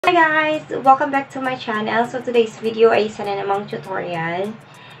Hi guys! Welcome back to my channel. So today's video ay isa na namang tutorial.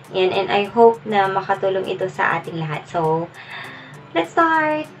 And I hope na makatulong ito sa ating lahat. So, let's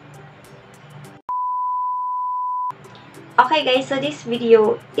start! Okay guys, so this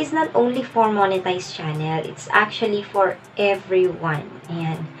video is not only for monetized channel. It's actually for everyone.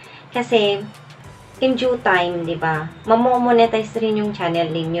 Ayan. Kasi, in due time, di ba, mamomonetize rin yung channel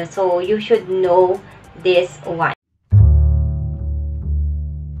ninyo. So, you should know this one.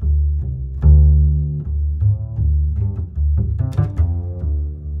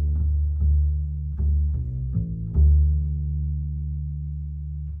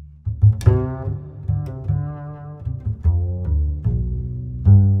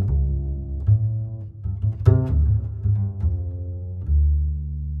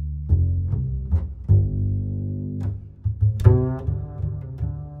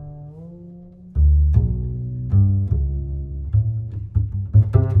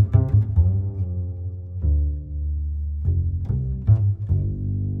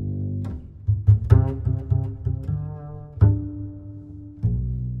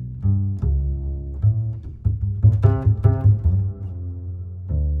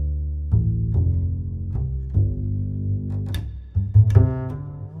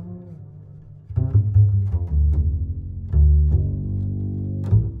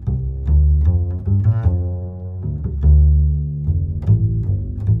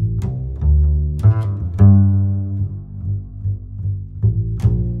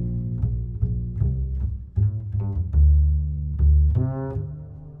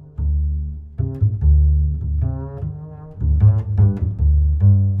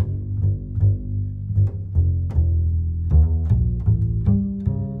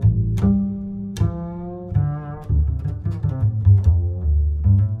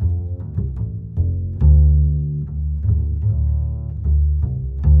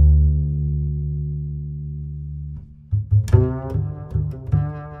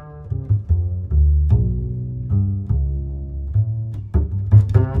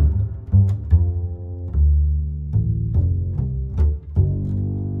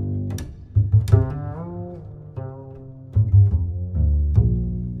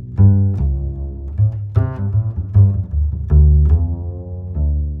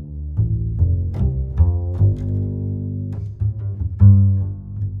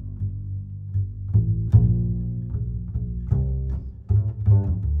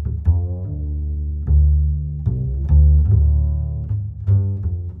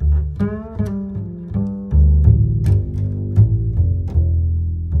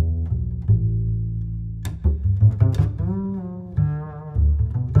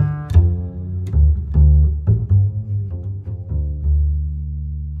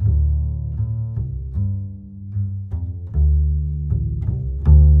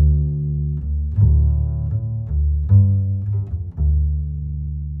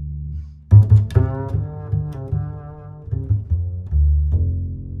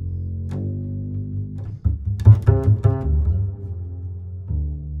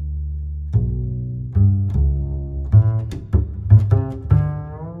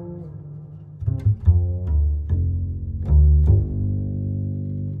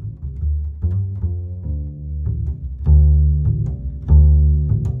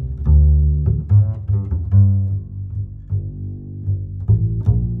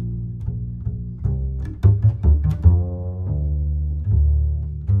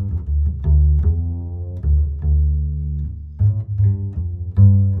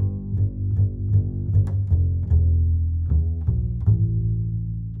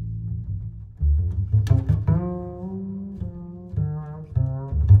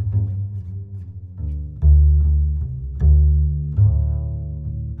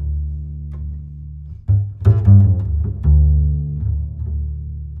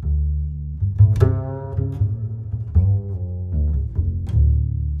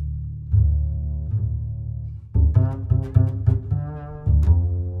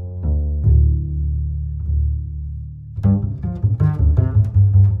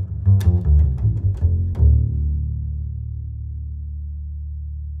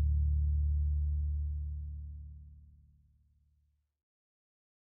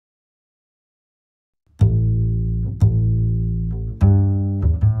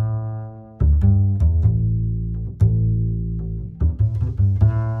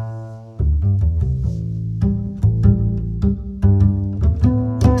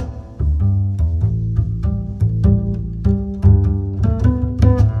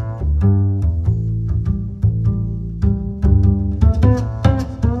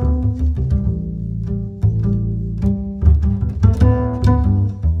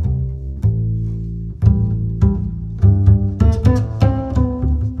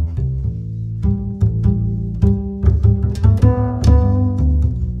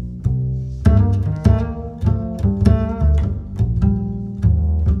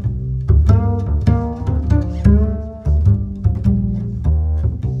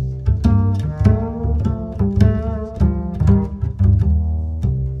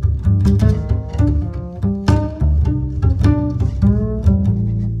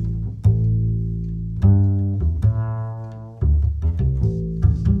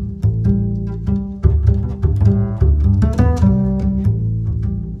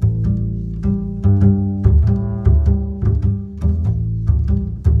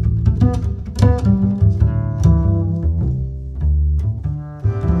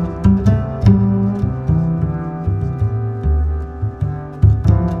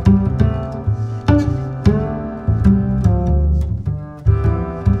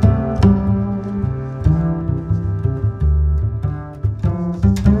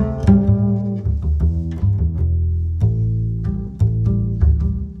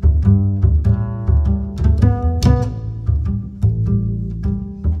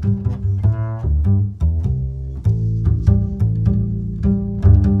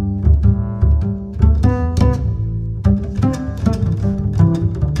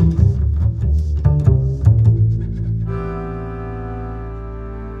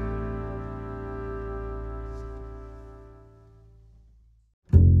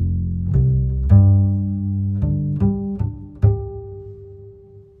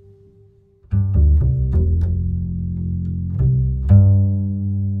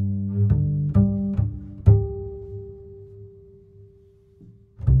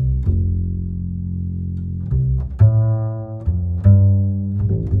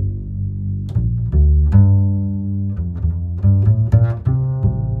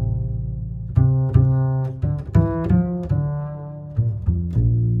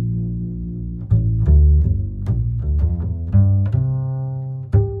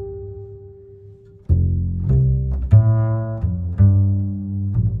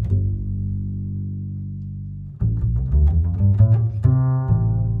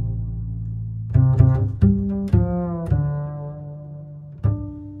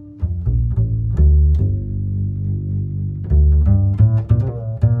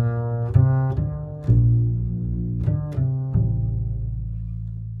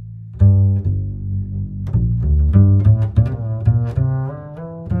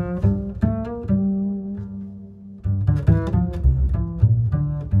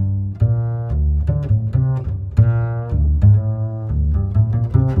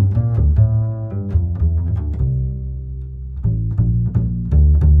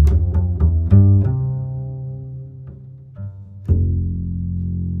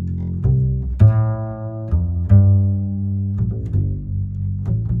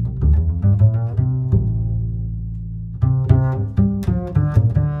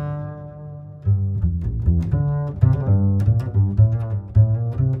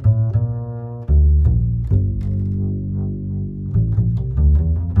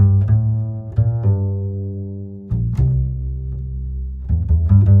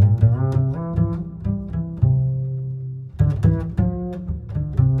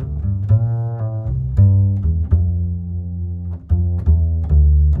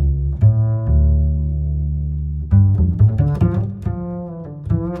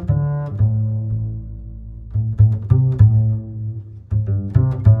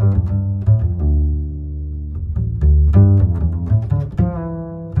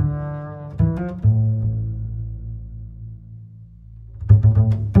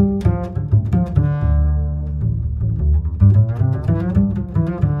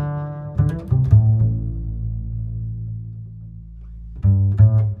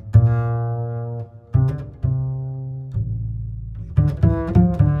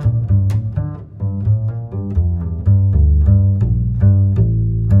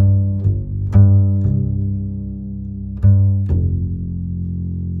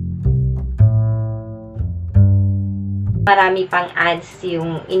 marami pang ads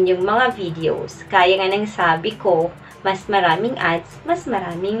yung inyong mga videos. Kaya nga nang sabi ko, mas maraming ads, mas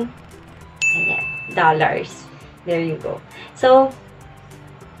maraming ayan, dollars. There you go. So,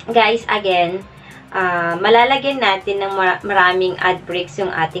 guys, again, malalagyan natin ng maraming ad breaks yung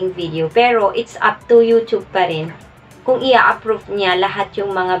ating video. Pero, it's up to YouTube pa rin kung i-approve niya lahat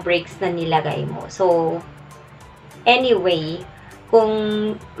yung mga breaks na nilagay mo. So, anyway, kung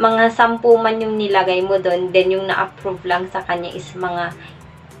mga 10 man yung nilagay mo doon, then yung na-approve lang sa kanya is mga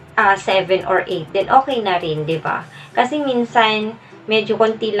 7 or 8, then okay na rin, di ba? Kasi minsan, medyo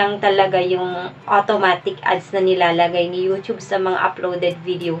konti lang talaga yung automatic ads na nilalagay ni YouTube sa mga uploaded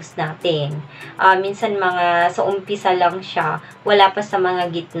videos natin. Minsan mga sa umpisa lang siya, wala pa sa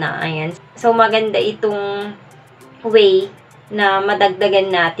mga gitna. Ayan. So, maganda itong way na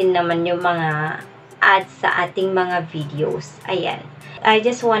madagdagan natin naman yung mga ads sa ating mga videos. Ayan. I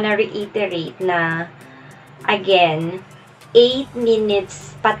just wanna reiterate na, again, 8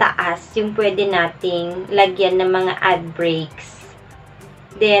 minutes pataas yung pwede nating lagyan ng mga ad breaks.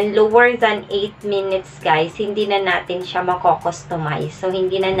 Then, lower than 8 minutes, guys, hindi na natin siya mako-customize. So,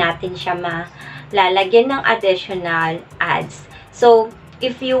 hindi na natin siya malalagyan ng additional ads. So,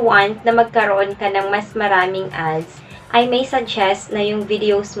 if you want na magkaroon ka ng mas maraming ads, I may suggest na yung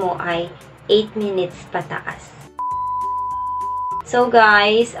videos mo ay 8 minutes pataas. So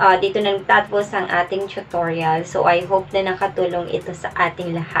guys, dito na nagtatapos ang ating tutorial. So I hope na nakatulong ito sa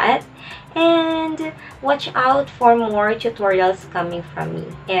ating lahat. And watch out for more tutorials coming from me.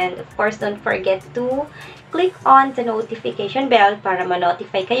 And of course, don't forget to click on the notification bell para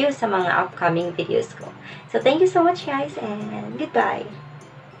ma-notify kayo sa mga upcoming videos ko. So thank you so much guys and goodbye!